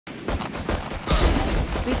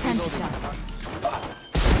Return to dust.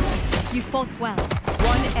 You fought well.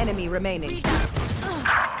 One enemy remaining.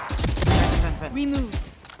 Remove.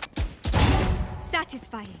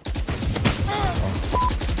 Satisfying.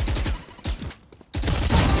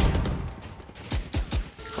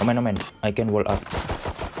 Aman. I can wall up.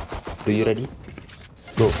 Do you ready?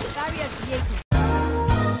 Go. Barrier created.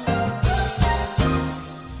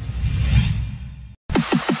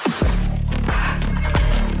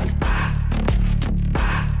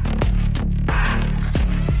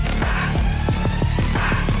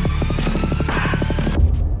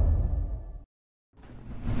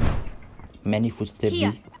 Many footsteps.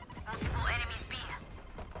 Here. Multiple enemies B.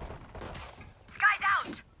 Sky's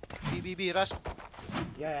out. B, rush.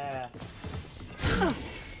 Yeah.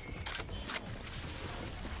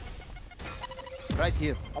 Right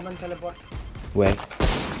here. Omen teleport. Where?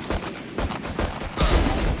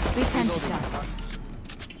 Return to dust.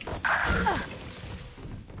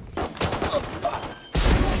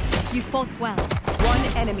 You fought well. One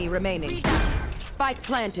enemy remaining. Spike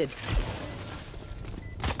planted.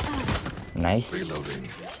 Nice. Reloading.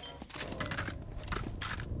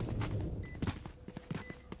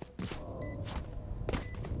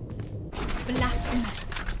 Blasphemous.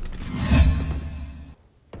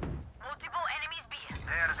 Multiple enemies B.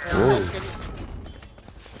 Oh.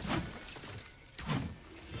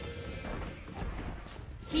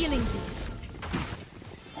 Healing you.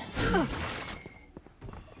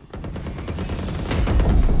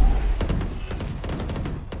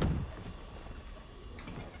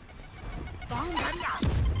 Bomb buddy out.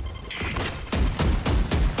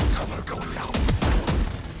 Cover going out.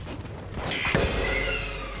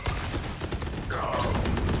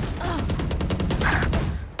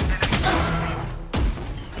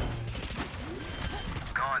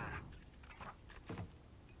 Gone.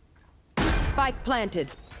 Spike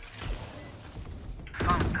planted.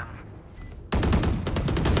 Found them.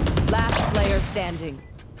 Last player standing.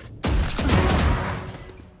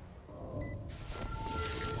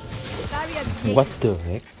 Barrier created. What the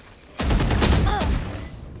heck?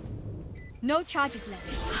 No charges left.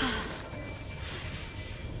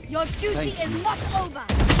 Your duty is not over.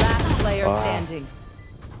 Last player standing.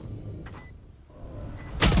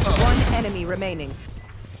 One enemy remaining.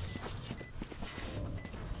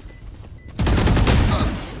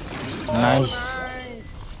 Nice.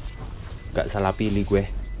 Gak salah pilih gue.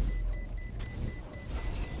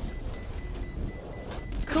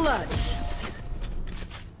 Clutch.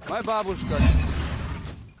 My babushka.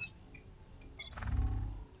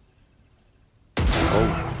 Oh,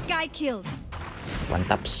 Sky killed. one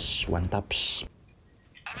taps. Enemy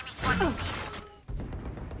spotted B.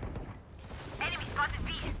 Enemy spotted B.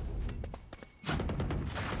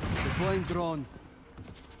 Deploying drone.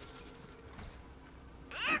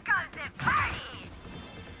 Here comes the party.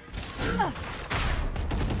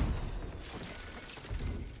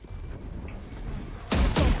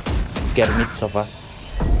 Kermit sofa.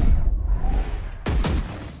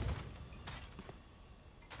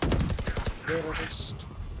 Terrorist.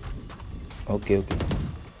 Okay.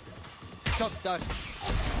 Shot down.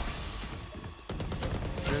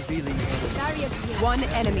 Revealing. Barrier created. One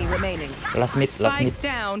enemy remaining. Last mid. Spike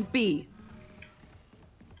down B.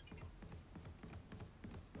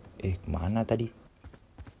 Kemana tadi?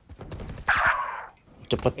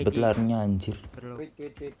 Cepet bet larinya anjir. Wait.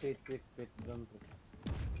 Don't push.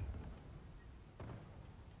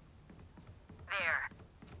 There.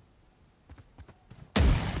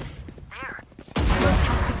 Your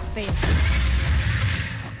tactics failed.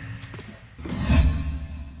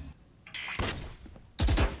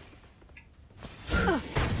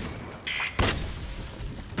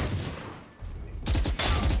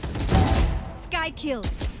 Sky killed.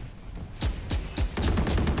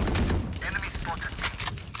 Enemy spotted.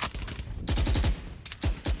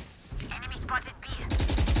 Enemy spotted B.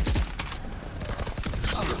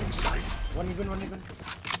 Still in sight. One even.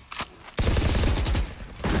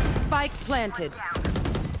 Spike planted.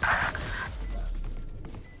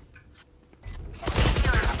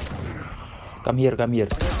 Come here.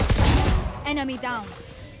 Enemy down.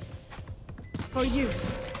 For you.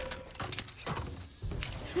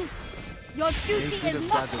 Your duty is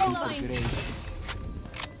not over.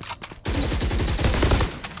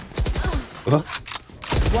 Oh,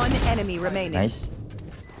 One enemy remaining. nice.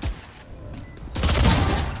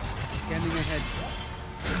 Scanning ahead.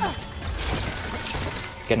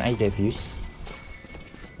 Can I defuse?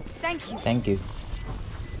 Thank you. Thank you.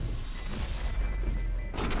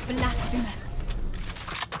 Blasphemous.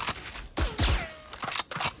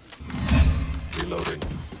 Reloading.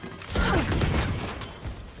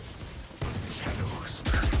 Shadows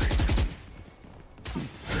traveling.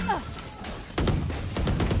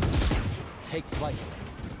 Take flight.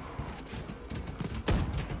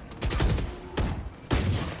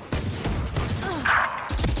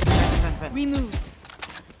 Remove.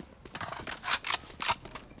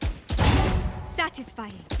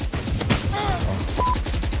 Satisfying.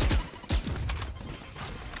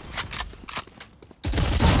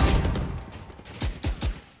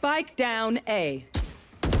 Spike down A.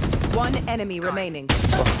 One enemy remaining.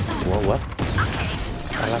 Wow, what?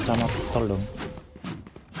 Kalah sama pistol dong.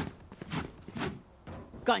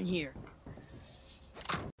 Gun here.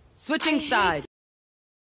 Switching sides.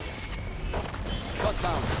 Shut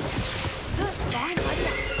down.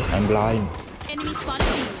 I'm blind. Enemy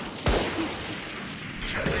spotted.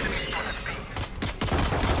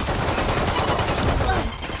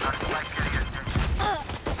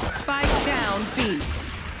 Spike down B.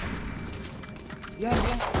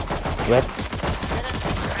 Wait,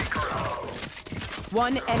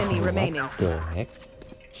 One enemy remaining. the heck?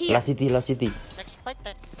 Here. Last city, last city. Let's fight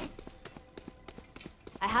that.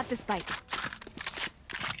 I have the spike.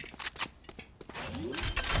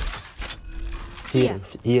 Here,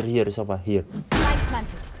 Sofa, here. Spike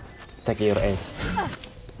planted. Take your ass.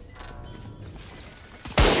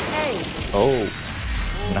 A. Oh,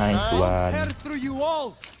 nice I'll one. tear through you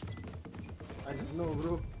all. I don't know,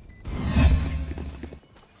 bro.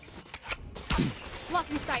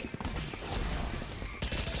 Blocking sight.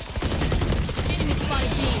 Enemy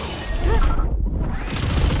spotted B.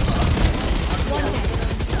 One dead.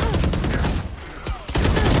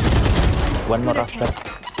 One more Good after. attempt.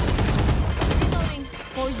 Reloading.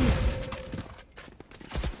 For you.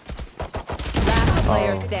 Last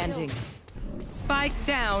player Oh. standing. Spike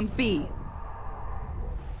down B.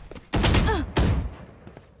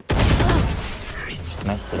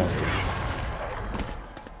 Nice try.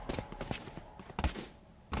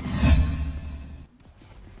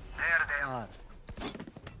 There they are.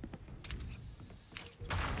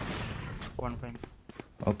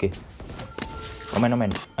 Okay.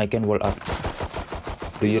 Omen, I can wall up.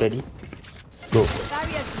 Do you ready? Go.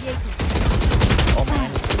 Barrier created. Oh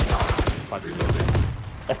man. Reloading.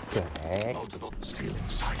 What the heck? Multiple. Stealing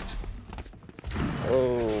sight.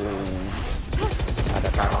 Oh. Ada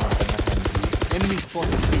tangan tengah anjing. Enemy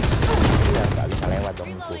spotted B. Ya, nggak bisa lewat dong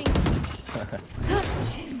itu. Reloading.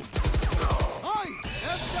 I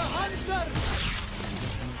am the hunter.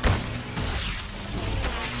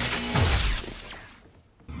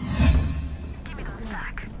 Give me those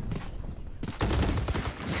back.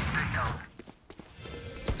 Stay down.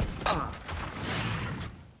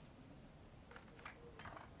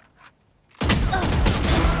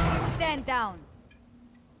 Stand down.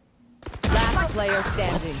 Last player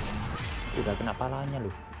standing. Udah kena palanya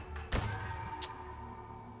lu.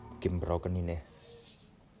 Game broken ini.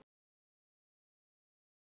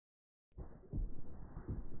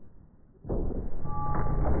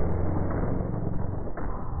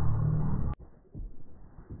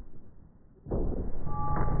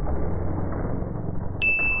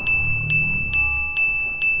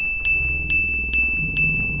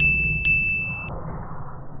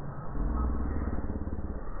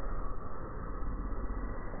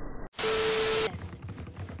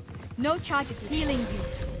 No charges. Healing you.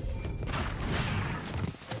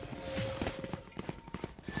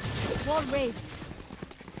 Wall raised.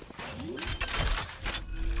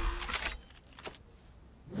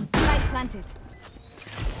 Spike planted.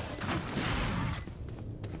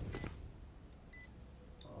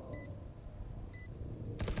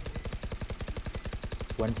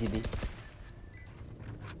 One CD.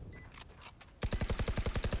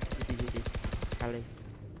 Kali.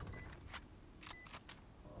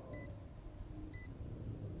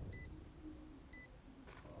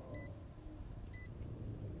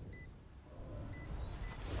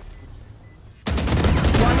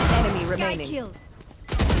 One enemy Guy remaining. killed.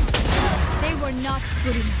 They were not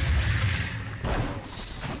good enough.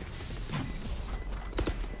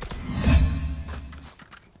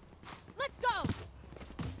 Let's go.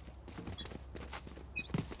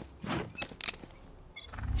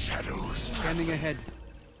 Shadows. Scanning ahead.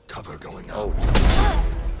 Cover going Oh.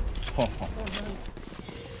 out.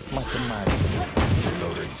 Macam-macam.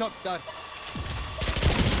 Reloading. Shock dart.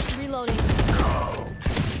 Reloading.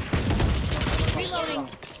 Reloading.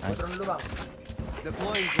 Nice. Turun dulu, Bang.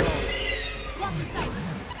 Deploying drone. Blocking sight.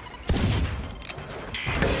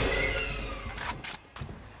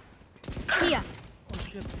 Here.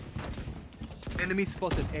 Enemy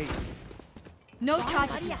spotted A. No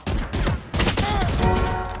charges. left.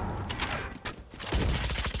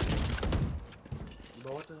 Di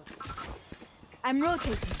bawah tuh. I'm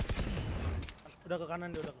rotating. Udah ke kanan,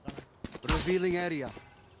 dia udah ke kanan. Revealing area.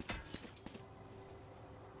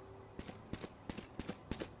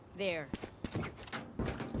 there.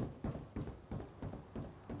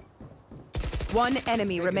 One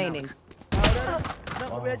enemy remaining. Udah, ke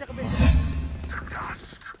B aja, ke B.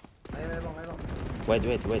 Ayo, Bang, ayo, Bang.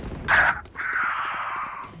 Wait.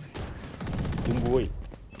 Tunggu, woi.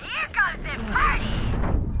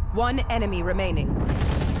 One enemy remaining.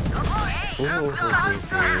 Nice.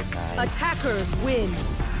 Attackers win.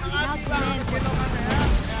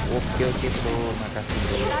 Oke, bro. Makasih,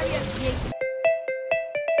 bro.